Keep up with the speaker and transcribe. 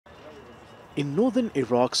In northern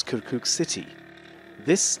Iraq's Kirkuk city,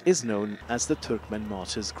 this is known as the Turkmen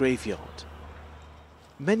martyrs' graveyard.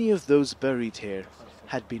 Many of those buried here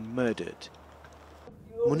had been murdered.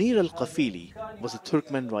 Munir al-Qafili was a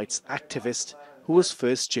Turkmen rights activist who was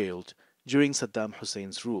first jailed during Saddam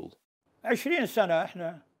Hussein's rule.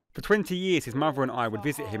 For 20 years, his mother and I would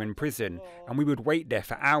visit him in prison, and we would wait there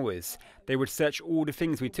for hours. They would search all the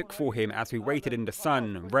things we took for him as we waited in the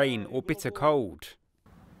sun, rain, or bitter cold.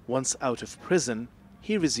 Once out of prison,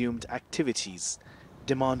 he resumed activities,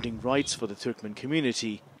 demanding rights for the Turkmen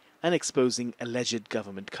community and exposing alleged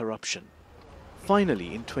government corruption.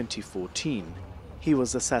 Finally, in 2014, he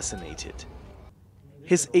was assassinated.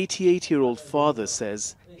 His 88-year-old father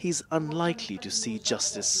says he's unlikely to see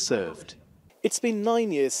justice served. It's been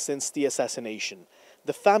 9 years since the assassination.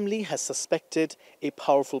 The family has suspected a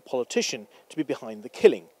powerful politician to be behind the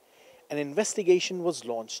killing. An investigation was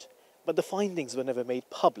launched, but the findings were never made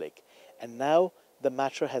public, and now the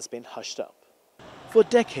matter has been hushed up. For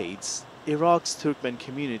decades, Iraq's Turkmen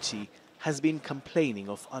community has been complaining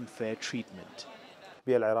of unfair treatment.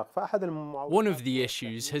 One of the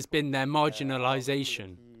issues has been their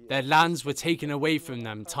marginalisation. Their lands were taken away from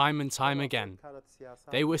them time and time again.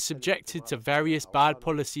 They were subjected to various bad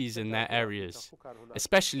policies in their areas,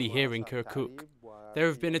 especially here in Kirkuk. There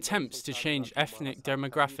have been attempts to change ethnic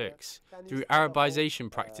demographics through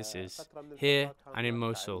Arabization practices here and in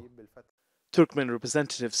Mosul. Turkmen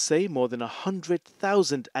representatives say more than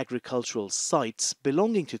 100,000 agricultural sites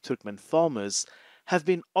belonging to Turkmen farmers have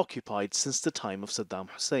been occupied since the time of Saddam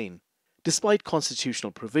Hussein. Despite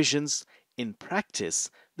constitutional provisions, in practice,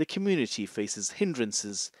 the community faces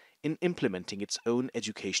hindrances in implementing its own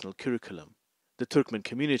educational curriculum. The Turkmen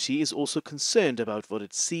community is also concerned about what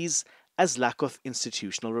it sees as lack of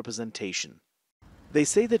institutional representation. They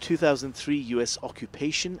say the 2003 US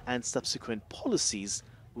occupation and subsequent policies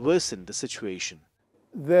worsened the situation.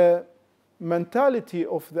 The mentality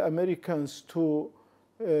of the Americans to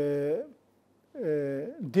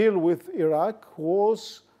deal with Iraq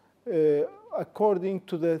was according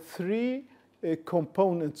to the three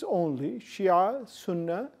components only: Shia,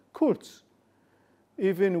 Sunni, Kurds.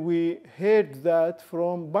 Even we heard that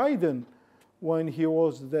from Biden when he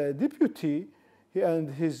was the deputy, and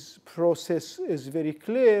his process is very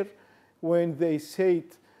clear when they said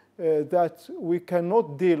that we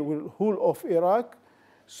cannot deal with the whole of Iraq,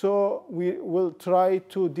 so we will try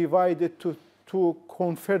to divide it to two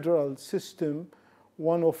confederal system,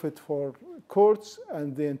 one of it for Kurds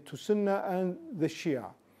and then to Sunni and the Shia.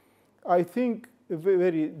 I think a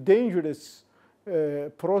very dangerous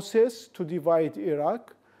process to divide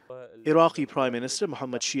Iraq. Iraqi Prime Minister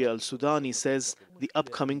Mohammed Shia al-Sudani says the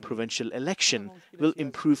upcoming provincial election will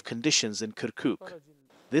improve conditions in Kirkuk.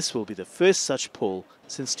 This will be the first such poll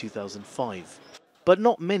since 2005. But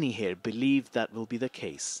not many here believe that will be the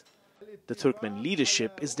case. The Turkmen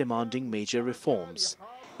leadership is demanding major reforms.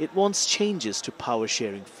 It wants changes to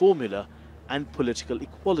power-sharing formula and political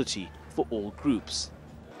equality for all groups.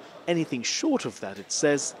 Anything short of that, it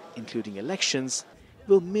says, including elections,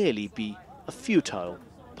 will merely be a futile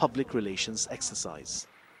public relations exercise.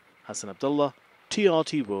 Hasan Abdullah,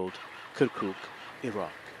 TRT World, Kirkuk,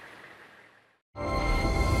 Iraq.